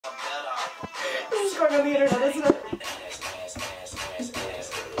is going on the internet, isn't it?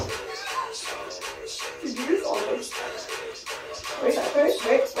 Did you use all those? Wait.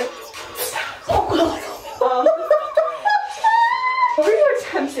 Oh god! What were you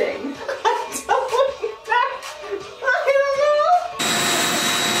attempting? I don't know.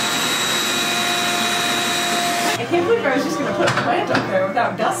 I can't believe I was just gonna put a plant up there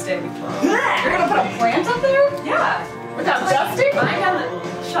without dusting. You're gonna put a plant up there? Yeah. Without dusting?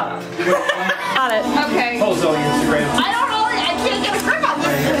 Shut up. Got it. Okay. Post on Instagram. I don't know. I can't get a grip on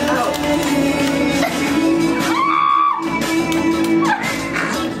this.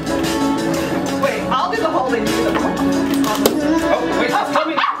 Wait, I'll do the holding. You do the holding. Oh, wait, it's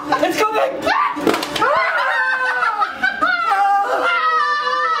coming. It's coming.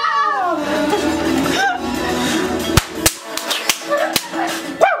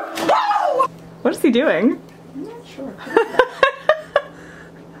 What is he doing? I'm not sure.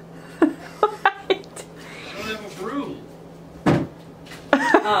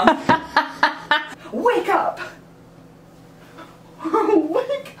 Wake up!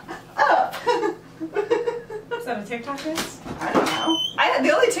 Wake up! Is that a TikTok dance? I don't know.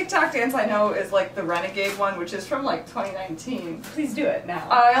 The only TikTok dance I know is like the Renegade one, which is from like 2019. Please do it now.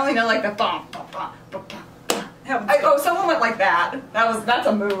 I only know like the bum bum bum bum bum. Oh, someone went like that. That's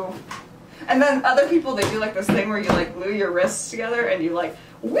a move. And then other people, they do like this thing where you like glue your wrists together and you like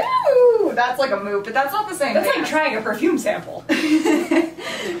woo. That's like a move, but that's not the same. That's dance. like trying a perfume sample.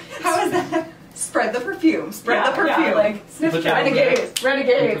 How is that? Spread the perfume. Spread the perfume. Yeah, like sniff renegades,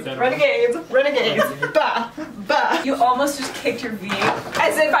 renegades, renegades, renegades. Bah, bah. You almost just kicked your V8.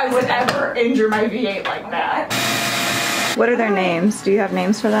 As if I would ever injure my V8 like that. What are their names? Do you have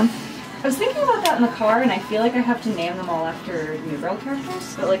names for them? I was thinking about that in the car, and I feel like I have to name them all after New Girl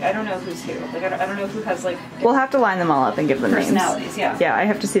characters, but like I don't know who's who. Like I don't know who has like. We'll have to line them all up and give them personalities. names. Yeah. Yeah, I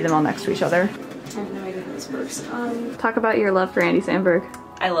have to see them all next to each other. I have no idea who this works. Talk about your love for Andy Samberg.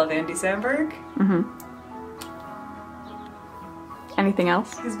 I love Andy Samberg. Mm-hmm. Anything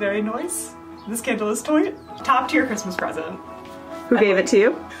else? He's very nice. This candle is top tier Christmas present. Who gave it to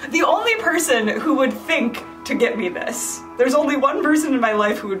you? The only person who would think to get me this. There's only one person in my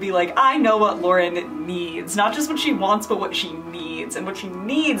life who would be like, I know what Lauren needs. Not just what she wants, but what she needs. And what she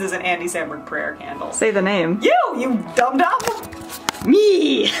needs is an Andy Samberg prayer candle. Say the name. You dum-dum!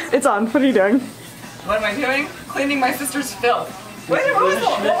 Me! It's on. What are you doing? What am I doing? Cleaning my sister's filth. Wait, what was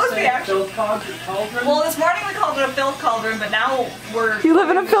the actual cauldron? Well, this morning we called it a filth cauldron, but now You live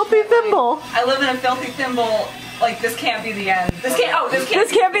in a filthy thimble. I live in a filthy thimble. Like, this can't be the end. This can't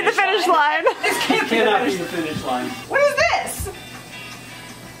be the finish line. This Cannot be the finish line. What is this?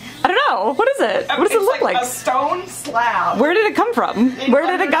 I don't know. What is it? What does it look like? A stone slab. Where did it come from? Where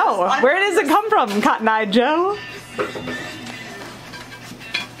did it go? Where does it come from, Cotton Eye Joe?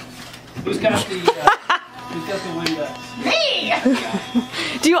 Who's got the Windex? Me!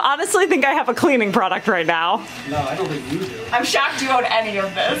 Do you honestly think I have a cleaning product right now? No, I don't think you do. I'm shocked you own any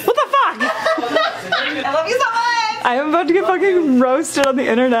of this. What the fuck? I love you so much! I am about to get fucking roasted on the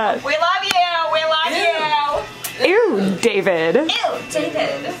internet. We love you! We love you! Ew, David. Ew,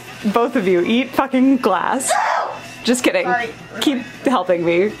 David. Both of you, eat fucking glass. Ew. Just kidding. Sorry. Keep helping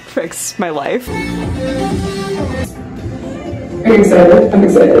me fix my life. Are you excited? I'm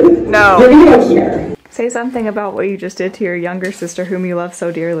excited. No. We're gonna go here. Say something about what you just did to your younger sister whom you love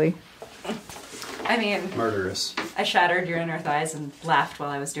so dearly. I mean, Murderous. I shattered your inner thighs and laughed while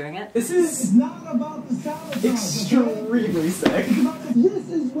I was doing it. This is not about the sabotage. extremely sick. This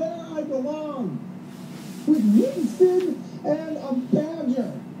is where I belong. With Winston and a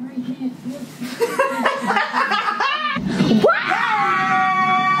badger.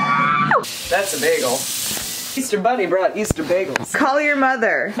 That's a bagel. Easter Bunny brought Easter bagels. Call your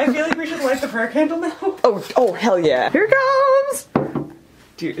mother. I feel like we should light the prayer candle now. Oh, hell yeah. Here it comes.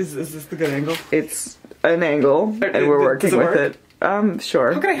 Is this the good angle? It's an angle, and we're working with it.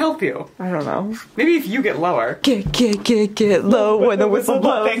 Sure. How can I help you? I don't know. Maybe if you get lower. Get low when the whistle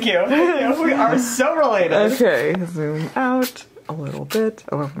blows. Thank you. We are so related. Okay, zoom out a little bit.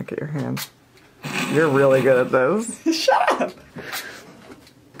 Oh, look at your hand. You're really good at this. Shut up.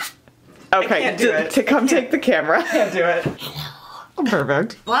 Okay, can't do it. to come take the camera. Can't do it.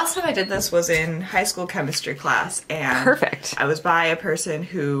 Perfect. Last time I did this was in high school chemistry class, and Perfect. I was by a person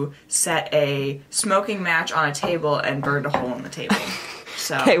who set a smoking match on a table and burned a hole in the table.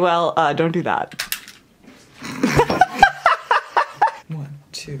 So Okay, well, don't do that. 1,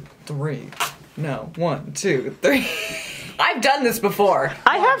 2, 3. No, 1, 2, 3. I've done this before.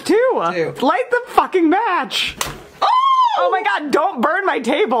 I have too. 2. Light the fucking match. Oh my god, don't burn my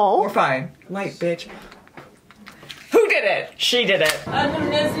table. We're fine. Light, bitch. Who did it? She did it. I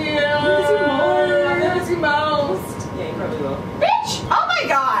miss you.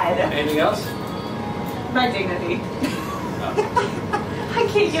 Anything else? My dignity. I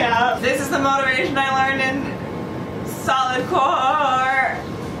can't get up. This is the motivation I learned in solid core.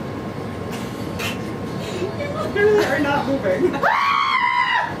 You are not moving.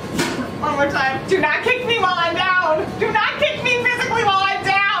 One more time. Do not kick me while I'm down. Do not kick me physically while I'm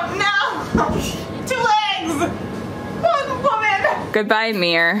down. No. 2 legs. One woman. Goodbye,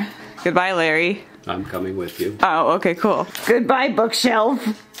 Mir. Goodbye, Larry. I'm coming with you. Oh, okay, cool. Goodbye, bookshelf.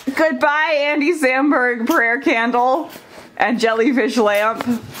 Goodbye, Andy Samberg prayer candle and jellyfish lamp.